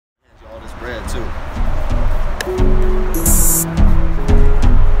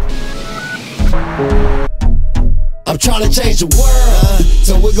trying to change the world.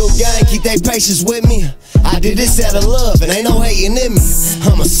 So we go gang, keep they patience with me. I did this out of love and ain't no hating in me.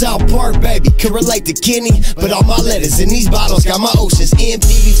 I'm a South Park baby, could relate to Kenny, but all my letters in these bottles got my oceans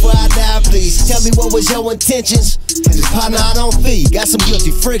empty. Before I die, please tell me what was your intentions. This partner I don't feed, got some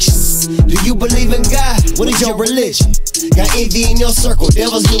guilty frictions. Do you believe in God? What is your religion? Got envy in your circle,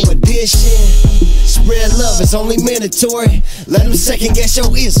 devil's new addition. Spread love, it's only mandatory. Let them second guess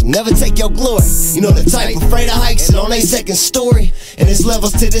your ism, never take your glory. You know the type afraid of heights and on their second story. And there's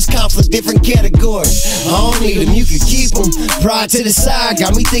levels to this conflict, different categories. I don't need them, you can keep them. Pride to the side,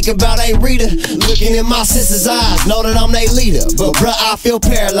 got me thinking about a reader. Looking in my sister's eyes, know that I'm their leader. But bruh, I feel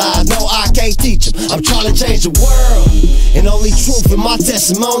paralyzed, no I can't teach them. I'm trying to change the world, and only truth in my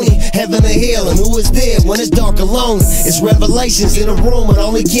testimony. Heaven and hell, and who is there when it's dark alone. It's revelations in a room with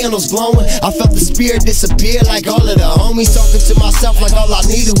only candles glowing. I felt the spirit disappear like all of the homies. Talking to myself like all I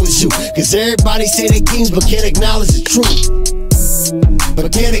needed was you. Cause everybody say they kings but can't acknowledge the truth.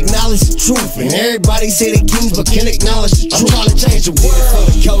 But can't acknowledge the truth. And everybody say they kings but can't acknowledge the truth. I'm trying to change the world for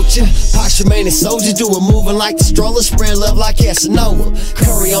the culture. Posture man and soldier do it, moving like the stroller. Spread love like Casanova.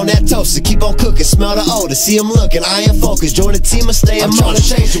 Curry on that toaster, keep on cooking, smell the odor. See him looking, I am focused. Join the team and stay in motion. I'm trying to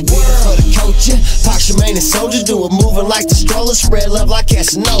change the world for the culture. Posture man and soldier do it, moving like the stroller. Spread love like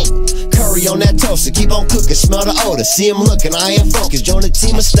Casanova. Curry on that toaster, keep on cooking, smell the odor. See him looking, I am focused. Join the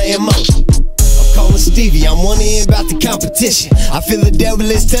team and stay in motion. Calling Stevie, I'm wondering about the competition. I feel the devil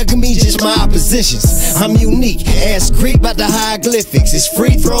is tugging me, just my oppositions. I'm unique, ass creep about the hieroglyphics. It's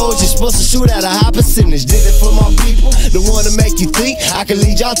free throws, you're supposed to shoot at a high percentage. Did it for my people, the one to make you think I can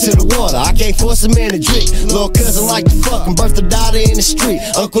lead y'all to the water. I can't force a man to drink. Little cousin like to fuck and birth a daughter in the street.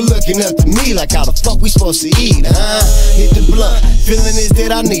 Uncle looking up to me like how the fuck we supposed to eat, Hit the blunt, feeling is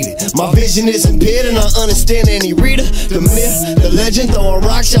that I need it. My vision is impaired and I understand any reader. The myth, the legend, throwing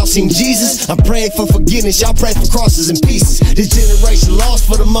rocks, y'all seen Jesus. I'm praying for forgiveness, y'all pray for crosses and pieces. This generation lost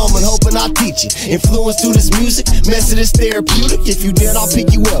for the moment, hoping I teach it. Influence through this music, message is therapeutic. If you did, I'll pick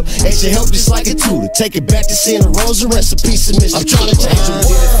you up. Extra help just like a tutor. Take it back to Santa Rosa, recipe submission. I'm trying to change the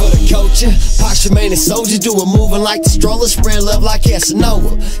world for the culture. Posture man and soldier do it, moving like the stroller. Spread love like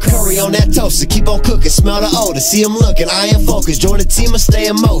Casanova. Curry on that toaster, keep on cooking, smell the odor. See him looking, I am focused. Join the team and stay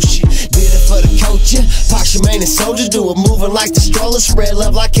in motion. Did it for the culture. Posture man and soldier do it, moving like the stroller. Spread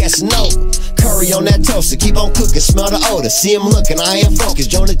love like Casanova. Curry on that toaster, keep on cooking, smell the odor. See him looking, I am focused.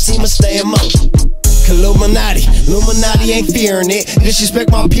 Join the team and stay in motion. Illuminati ain't fearing it.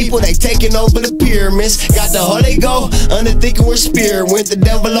 Disrespect my people, they taking over the pyramids. Got the Holy Ghost, underthinking with spirit. Went the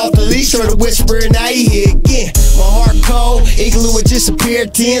devil off the leash, heard a whisper, now he here again. My heart cold, igloo it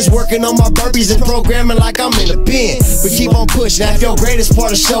disappeared. Tens working on my burpees and programming like I'm in a pen. But keep on pushing, that's your greatest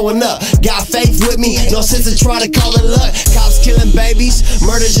part of showing up. Got faith with me, no sense to try to call it luck. Cops killing babies,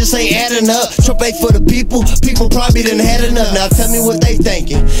 murders just ain't adding up. Trump ain't for the people, people probably done had enough. Now tell me what they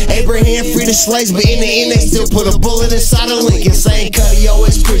thinking. Abraham freed the slaves, but in the end they still put a bullet inside of Lincoln. Same cut he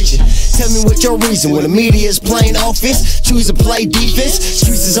always preaching. Tell me what your reason when the media is playing offense, choose to play defense.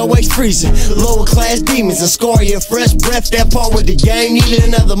 Streets is always freezing, lower class demons and Skari and fresh breath. That part with the game needed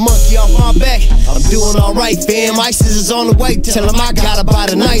another monkey off my back. I'm doing alright fam, ISIS is on the way. Tell him I gotta buy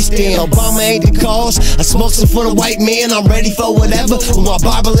the nightstand. Obama ain't the cause, I smoke some for the white man. I'm ready for whatever with my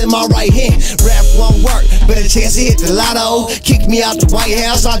Bible in my right hand. Rap won't work, better chance to hit the lotto. Kick me out the White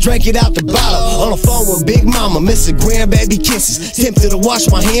House, I drank it out the bottle. On the phone with Big Mama, missing grandbaby kisses. Tempted to wash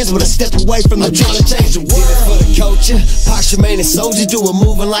my hands, but I stepped away from the I'm trying to change the world for the culture. Posture man and soldier do it,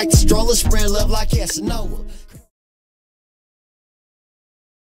 moving like the stroller. Spread love like Casanova.